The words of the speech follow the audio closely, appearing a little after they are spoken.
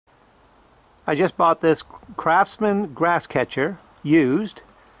I just bought this Craftsman grass catcher used,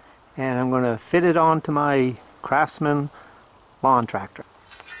 and I'm going to fit it onto my Craftsman lawn tractor.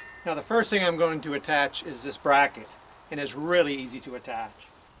 Now the first thing I'm going to attach is this bracket, and it's really easy to attach.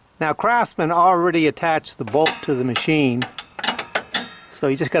 Now Craftsman already attached the bolt to the machine, so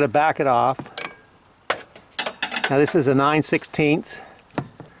you just got to back it off. Now this is a 9/16,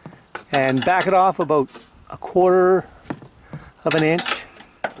 and back it off about 1/4 of an inch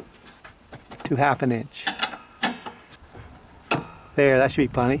to 1/2 an inch. There, that should be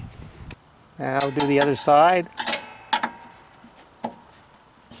plenty. Now I'll do the other side.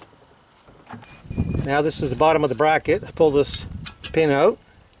 Now this is the bottom of the bracket. I pull this pin out.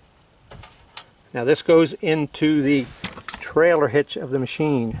 Now this goes into the trailer hitch of the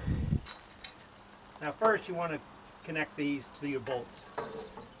machine. Now first you want to connect these to your bolts.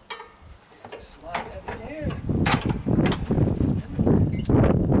 Slide that in there.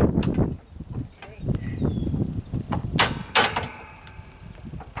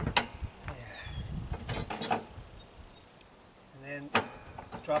 And then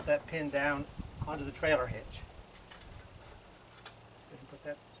drop that pin down onto the trailer hitch. And put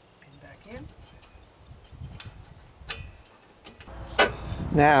that pin back in.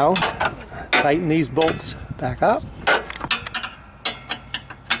 Now, tighten these bolts back up.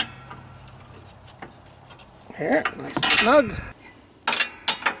 There, nice and snug.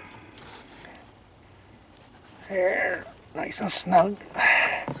 There, nice and snug.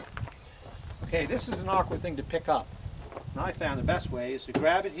 Okay, this is an awkward thing to pick up. And I found the best way is to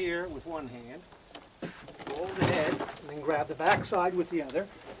grab it here with one hand, go over the head, and then grab the back side with the other,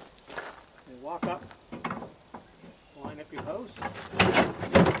 and walk up, line up your post.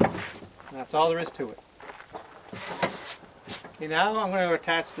 And that's all there is to it. Okay, now I'm going to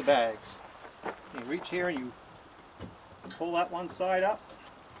attach the bags. You reach here and you pull that one side up.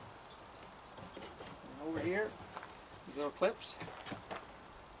 And over here, these little clips.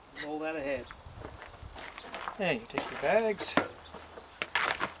 Roll that ahead. And you take your bags.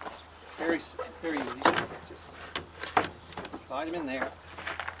 Very easy. Just slide them in there.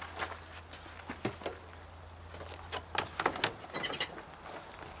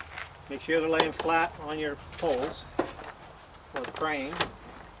 Make sure they're laying flat on your poles or the frame.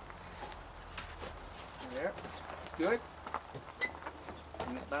 There. Good.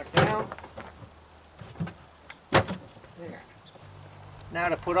 Bring it back down. There. Now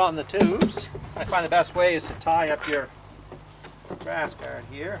to put on the tubes, I find the best way is to tie up your grass guard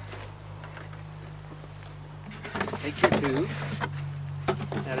here. Take your tube.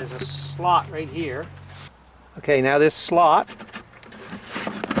 Now there's a slot right here. Okay, now this slot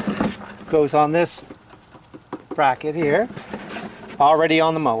goes on this bracket here, already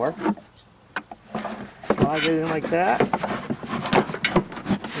on the mower. Slide it in like that.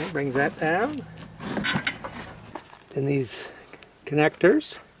 It brings that down. Then these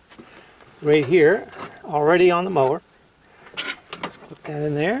connectors right here, already on the mower. Just clip that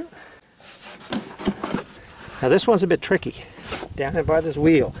in there. Now this one's a bit tricky, down there by this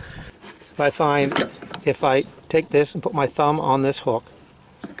wheel. So I find if I take this and put my thumb on this hook,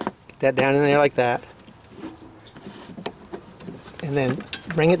 get that down in there like that, and then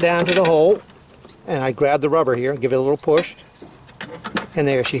bring it down to the hole, and I grab the rubber here, give it a little push, and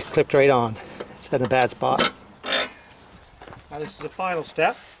there, she clipped right on. It's in a bad spot. Now this is the final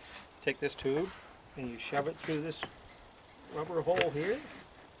step. Take this tube and you shove it through this rubber hole here.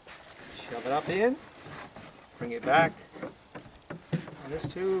 Shove it up in. Bring it back on this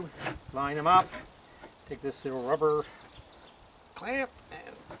tube. Line them up. Take this little rubber clamp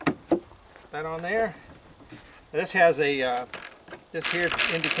and put that on there. Now this has a this here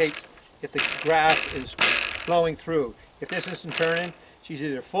indicates if the grass is flowing through. If this isn't turning, she's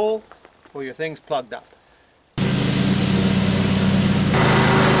either full or your thing's plugged up.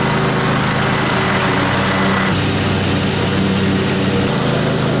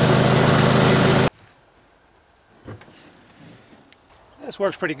 This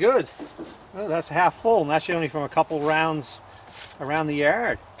works pretty good. Well, that's half full, and that's only from a couple rounds around the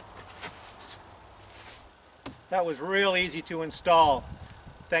yard. That was real easy to install.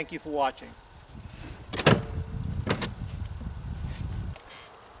 Thank you for watching.